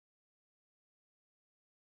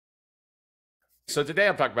So today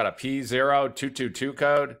I'm talking about a P0222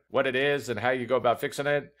 code, what it is and how you go about fixing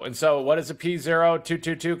it. And so what is a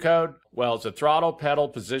P0222 code? Well, it's a throttle pedal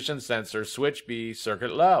position sensor switch B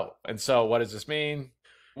circuit low. And so what does this mean?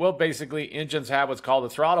 Well, basically engines have what's called a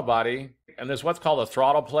throttle body, and there's what's called a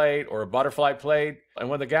throttle plate or a butterfly plate. And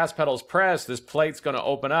when the gas pedal is pressed, this plate's going to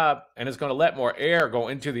open up and it's going to let more air go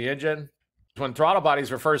into the engine. When throttle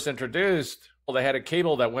bodies were first introduced, they had a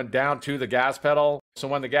cable that went down to the gas pedal. So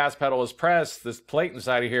when the gas pedal was pressed, this plate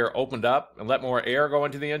inside of here opened up and let more air go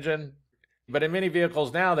into the engine. But in many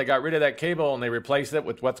vehicles now, they got rid of that cable and they replaced it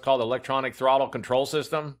with what's called electronic throttle control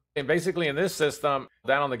system. And basically in this system,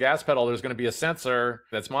 down on the gas pedal, there's going to be a sensor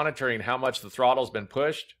that's monitoring how much the throttle's been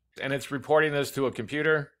pushed. And it's reporting this to a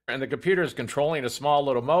computer. And the computer is controlling a small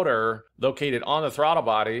little motor located on the throttle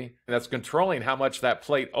body that's controlling how much that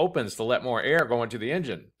plate opens to let more air go into the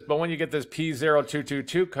engine. But when you get this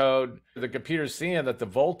P0222 code, the computer's seeing that the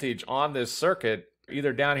voltage on this circuit,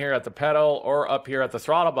 either down here at the pedal or up here at the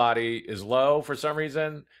throttle body, is low for some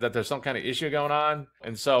reason, that there's some kind of issue going on.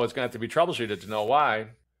 And so it's going to have to be troubleshooted to know why.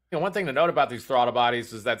 One thing to note about these throttle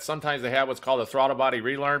bodies is that sometimes they have what's called a throttle body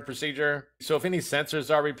relearn procedure. So if any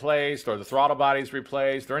sensors are replaced or the throttle body is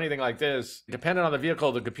replaced or anything like this, depending on the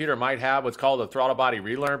vehicle, the computer might have what's called a throttle body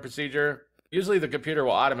relearn procedure. Usually the computer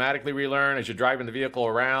will automatically relearn as you're driving the vehicle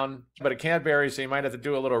around, but it can vary, so you might have to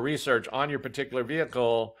do a little research on your particular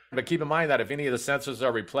vehicle. But keep in mind that if any of the sensors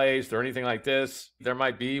are replaced or anything like this, there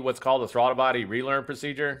might be what's called a throttle body relearn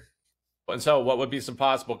procedure. And so what would be some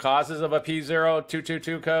possible causes of a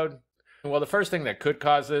P0222 code? Well, the first thing that could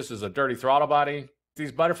cause this is a dirty throttle body.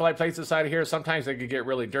 These butterfly plates inside of here, sometimes they could get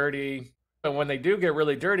really dirty. And when they do get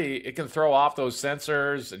really dirty, it can throw off those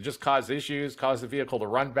sensors and just cause issues, cause the vehicle to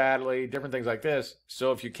run badly, different things like this.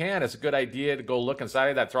 So if you can, it's a good idea to go look inside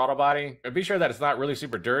of that throttle body and be sure that it's not really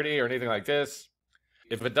super dirty or anything like this.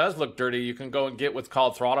 If it does look dirty, you can go and get what's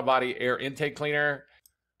called throttle body air intake cleaner.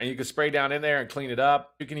 And you can spray down in there and clean it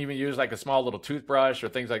up. You can even use like a small little toothbrush or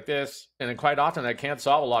things like this. And then quite often that can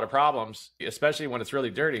solve a lot of problems, especially when it's really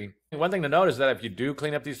dirty. And one thing to note is that if you do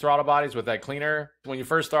clean up these throttle bodies with that cleaner, when you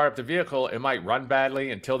first start up the vehicle, it might run badly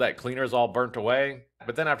until that cleaner is all burnt away.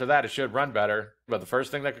 But then after that, it should run better. But the first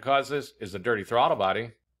thing that could cause this is a dirty throttle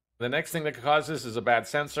body. The next thing that could cause this is a bad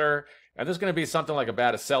sensor. And this is going to be something like a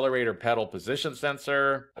bad accelerator pedal position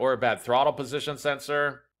sensor or a bad throttle position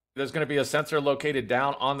sensor. There's going to be a sensor located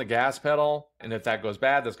down on the gas pedal, and if that goes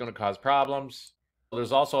bad, that's going to cause problems.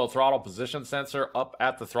 There's also a throttle position sensor up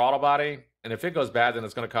at the throttle body, and if it goes bad, then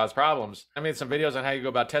it's going to cause problems. I made some videos on how you go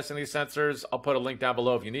about testing these sensors. I'll put a link down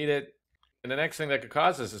below if you need it. And the next thing that could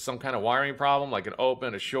cause this is some kind of wiring problem, like an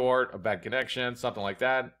open, a short, a bad connection, something like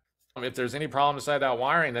that. If there's any problem inside that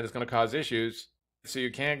wiring, then it's going to cause issues. So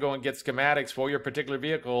you can go and get schematics for your particular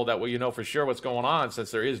vehicle. That way you know for sure what's going on,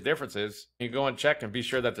 since there is differences. You can go and check and be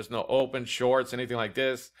sure that there's no open, shorts, anything like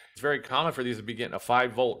this. It's very common for these to be getting a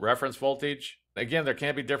 5-volt reference voltage. Again, there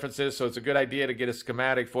can be differences, so it's a good idea to get a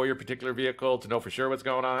schematic for your particular vehicle to know for sure what's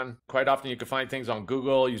going on. Quite often you can find things on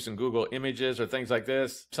Google using Google Images or things like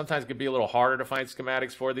this. Sometimes it can be a little harder to find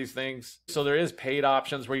schematics for these things. So there is paid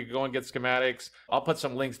options where you can go and get schematics. I'll put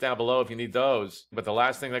some links down below if you need those. But the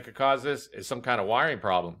last thing that could cause this is some kind of wiring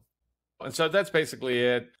problem. And so that's basically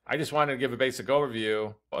it. I just wanted to give a basic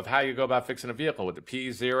overview of how you go about fixing a vehicle with the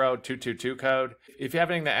P0222 code. If you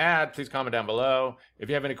have anything to add, please comment down below. If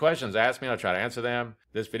you have any questions, ask me. I'll try to answer them.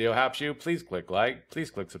 If this video helps you, please click like,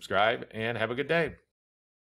 please click subscribe, and have a good day.